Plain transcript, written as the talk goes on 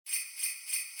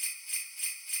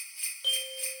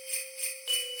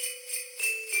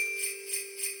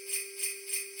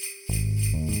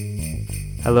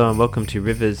Hello and welcome to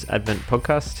Rivers Advent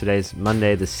Podcast. Today's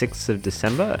Monday the 6th of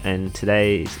December and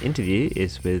today's interview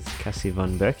is with Cassie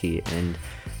von Berkey, and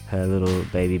her little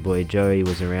baby boy Joey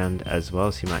was around as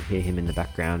well, so you might hear him in the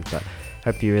background, but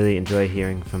hope you really enjoy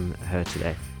hearing from her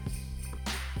today.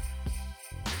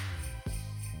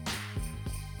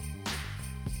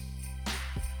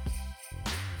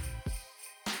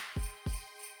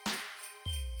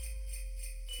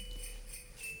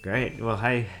 Great. Well,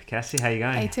 hey, Cassie, how you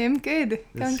going? Hey, Tim. Good.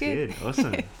 Going good.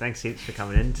 Awesome. Thanks heaps for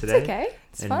coming in today. It's okay.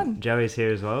 It's and fun. Joey's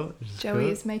here as well. Joey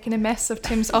is making a mess of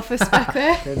Tim's office back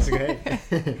there. That's great.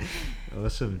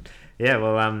 Awesome. Yeah,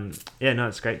 well,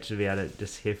 it's great to be able to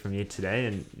just hear from you today.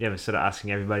 And yeah, we're sort of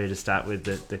asking everybody to start with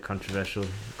the controversial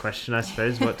question, I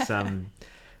suppose.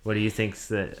 What do you think's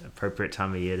the appropriate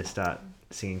time of year to start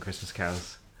singing Christmas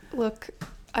carols? Look,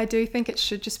 I do think it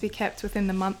should just be kept within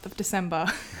the month of December,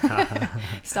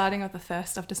 starting on the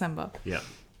 1st of December.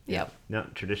 Yep. No,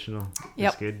 traditional.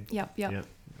 Yep. That's good. Yep.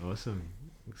 Awesome.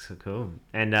 So cool.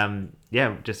 And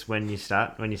just when you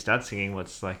start singing,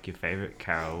 what's like your favorite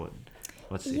carol?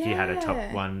 If you had a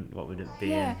top one, what would it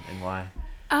be and why?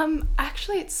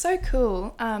 Actually, it's so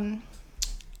cool. I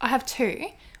have two.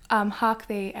 Hark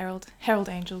the Herald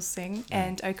Angels Sing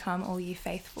and O Come All Ye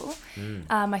Faithful.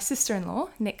 My sister-in-law,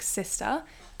 Nick's sister,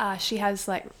 she has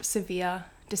like severe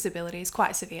disabilities,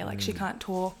 quite severe, like she can't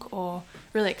talk or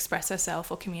really express herself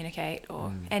or communicate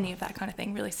or any of that kind of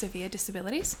thing, really severe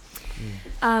disabilities.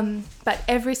 But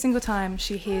every single time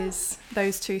she hears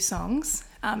those two songs,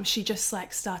 she just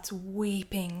like starts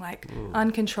weeping, like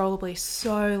uncontrollably,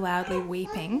 so loudly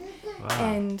weeping. Wow.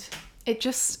 And it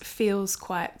just feels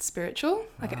quite spiritual.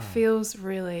 Like it feels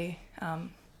really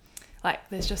like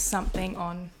there's just something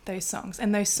on those songs.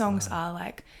 And those songs are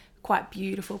like quite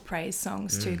beautiful praise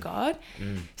songs to God.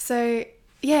 So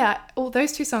yeah, all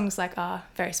those two songs like are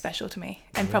very special to me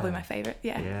and probably my favorite.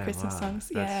 Christmas songs.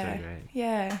 That's so great.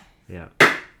 Yeah.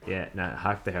 No,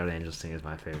 Hark the Herald Angels Sing is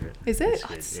my favorite. Is it?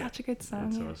 It's such a good song.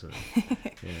 That's awesome.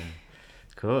 Yeah.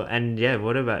 Cool. And yeah,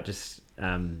 what about just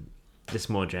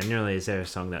more generally, is there a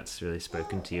song that's really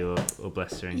spoken to you or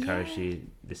blessed or encouraged you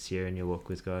this year in your walk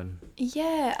with God?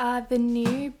 Yeah, the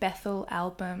new Bethel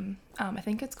album, I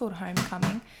think it's called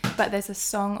Homecoming, but there's a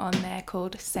song on there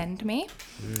called Send Me.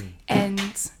 And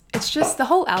it's just, the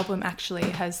whole album actually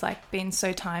has like been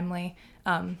so timely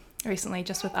recently,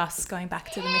 just with us going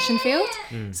back to the mission field.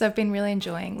 So I've been really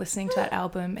enjoying listening to that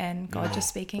album and God just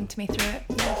speaking to me through it.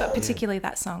 Yeah, but particularly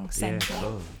that song, Send Me.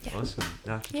 Cool. Yeah. Awesome.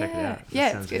 I'll have to check it out.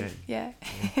 It's good. Great. Yeah.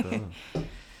 Cool.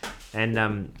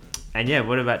 And yeah,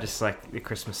 what about just like the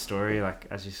Christmas story? Like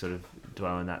as you sort of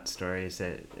dwell in that story, is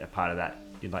there a part of that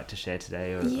you'd like to share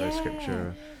today or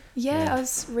scripture? I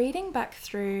was reading back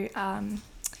through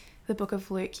the book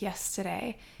of Luke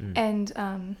yesterday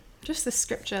and just the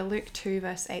scripture, Luke 2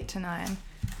 verse 8 to 9.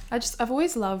 I've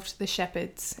always loved the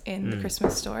shepherds in the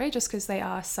Christmas story just because they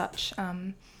are such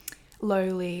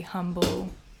lowly, humble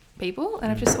people,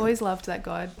 and I've just always loved that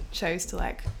God chose to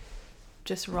like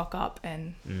just rock up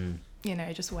and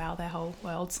just wow their whole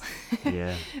worlds.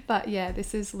 But yeah,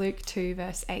 this is Luke 2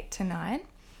 verse 8 to 9.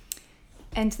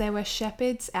 And there were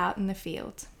shepherds out in the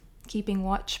field, keeping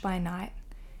watch by night,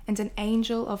 and an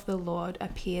angel of the Lord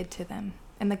appeared to them,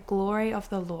 and the glory of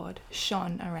the Lord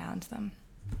shone around them.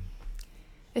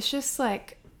 It's just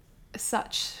like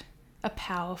such a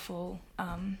powerful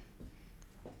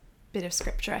bit of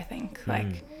scripture, I think.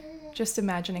 Like just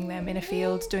imagining them in a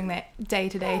field doing their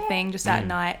day-to-day thing just at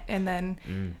night, and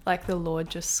then like the Lord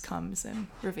just comes and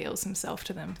reveals himself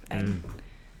to them. And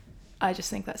I just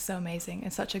think that's so amazing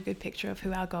and such a good picture of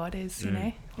who our God is, you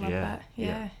know? Love that.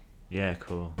 Yeah,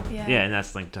 cool. Yeah, and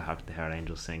that's linked to Hark the Herald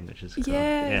Angels Sing, which is cool.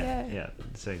 Yeah,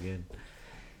 so good.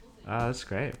 Oh, that's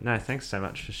great. No, thanks so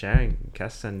much for sharing,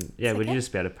 Cass. And would you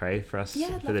just be able to pray for us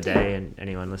for the day and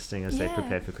anyone listening as they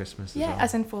prepare for Christmas as well?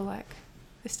 As in for like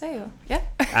this day or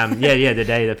the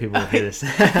day that people will hear this.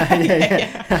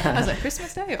 I was like,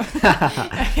 Christmas Day or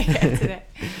today.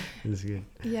 That's good.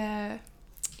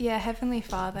 Yeah, Heavenly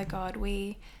Father, God,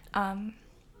 we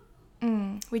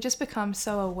just become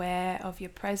so aware of your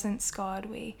presence, God.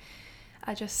 We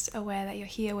are just aware that you're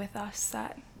here with us,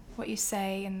 that what you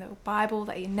say in the Bible,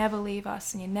 that you never leave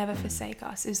us and you never forsake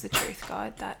us, is the truth,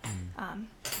 God, that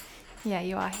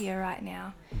you are here right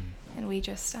now. And we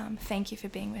just thank you for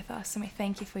being with us, and we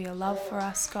thank you for your love for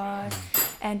us, God.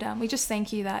 And we just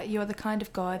thank you that you're the kind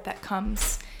of God that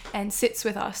comes and sits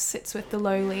with us, sits with the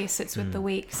lowly, sits with the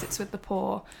weak, sits with the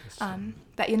poor.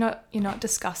 That you're not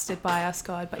disgusted by us,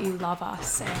 God, but you love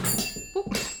us and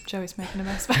Joey's making a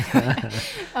mess.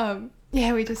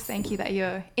 Yeah, we just thank you that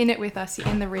you're in it with us. You're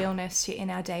in the realness. You're in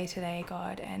our day today,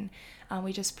 God. And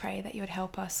we just pray that you would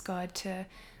help us, God, to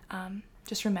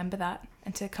just remember that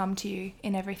and to come to you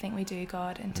in everything we do,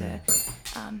 God, and to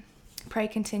pray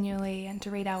continually and to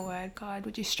read our word, God.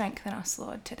 Would you strengthen us,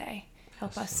 Lord, today?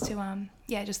 Help us to,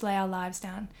 just lay our lives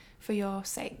down for your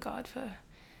sake, God,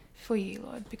 for you,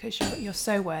 Lord, because you're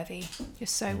so worthy. You're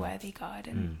so worthy, God.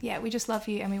 And we just love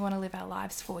you and we want to live our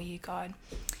lives for you, God.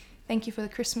 Thank you for the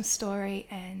Christmas story,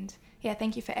 and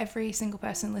thank you for every single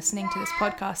person listening to this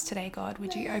podcast today, God.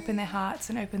 Would you open their hearts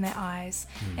and open their eyes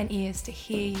and ears to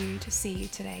hear you, to see you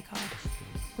today, God.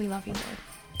 We love you, Lord.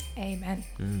 Amen.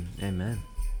 Amen.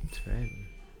 That's great.